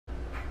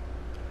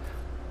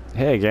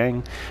Hey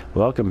gang,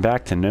 welcome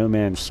back to No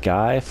Man's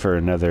Sky for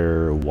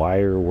another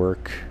wire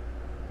work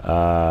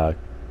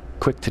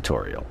quick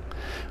tutorial.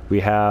 We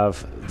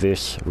have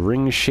this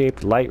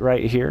ring-shaped light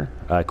right here.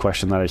 A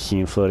question that I've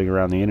seen floating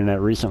around the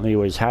internet recently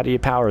was, how do you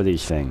power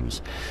these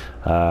things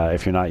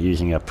if you're not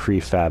using a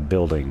prefab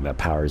building that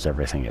powers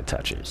everything it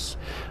touches?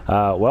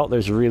 Well,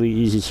 there's a really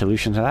easy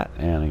solution to that,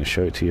 and I'm going to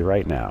show it to you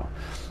right now.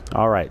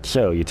 Alright,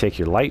 so you take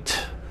your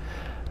light,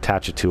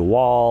 attach it to a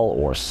wall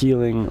or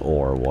ceiling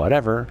or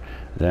whatever.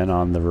 Then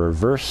on the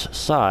reverse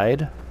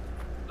side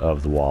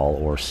of the wall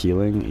or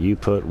ceiling, you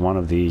put one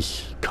of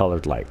these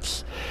colored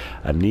lights.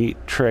 A neat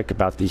trick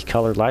about these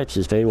colored lights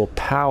is they will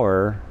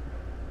power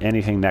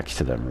anything next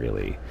to them,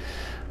 really.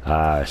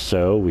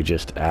 So we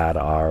just add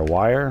our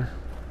wire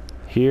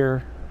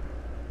here,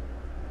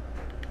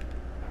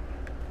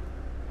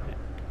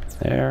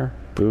 there,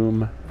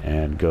 boom,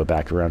 and go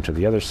back around to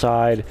the other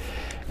side,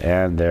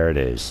 and there it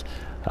is,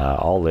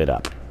 all lit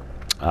up.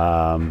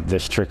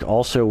 This trick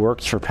also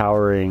works for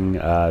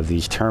powering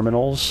these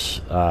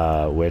terminals,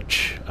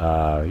 which,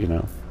 you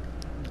know,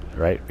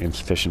 right,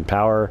 insufficient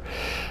power.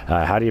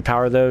 How do you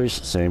power those?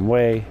 Same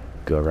way,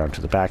 go around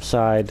to the back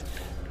side,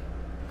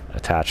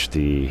 attach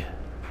the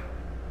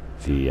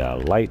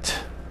light,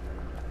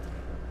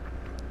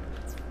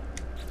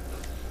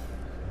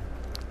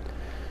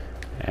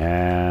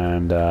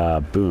 and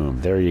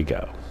boom, there you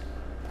go.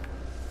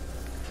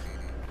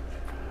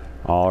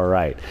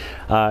 Alright,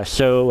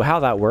 so how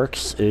that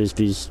works is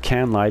these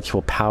can lights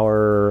will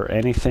power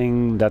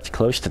anything that's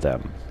close to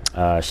them.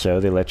 So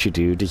they let you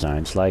do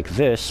designs like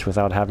this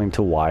without having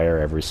to wire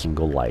every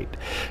single light.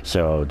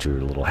 So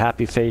drew a little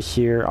happy face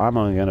here. I'm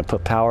only going to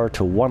put power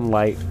to one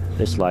light,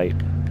 this light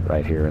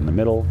right here in the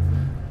middle.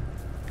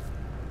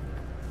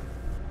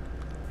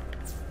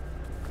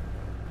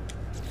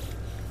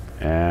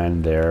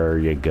 And there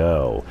you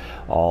go.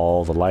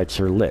 All the lights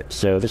are lit.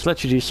 So this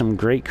lets you do some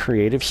great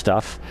creative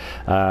stuff.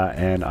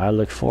 And I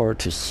look forward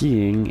to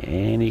seeing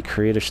any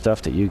creative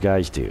stuff that you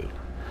guys do.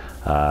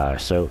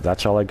 So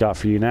that's all I got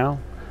for you now.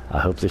 I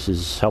hope this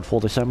is helpful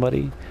to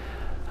somebody.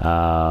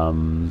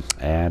 And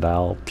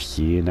I'll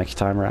see you next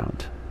time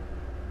around.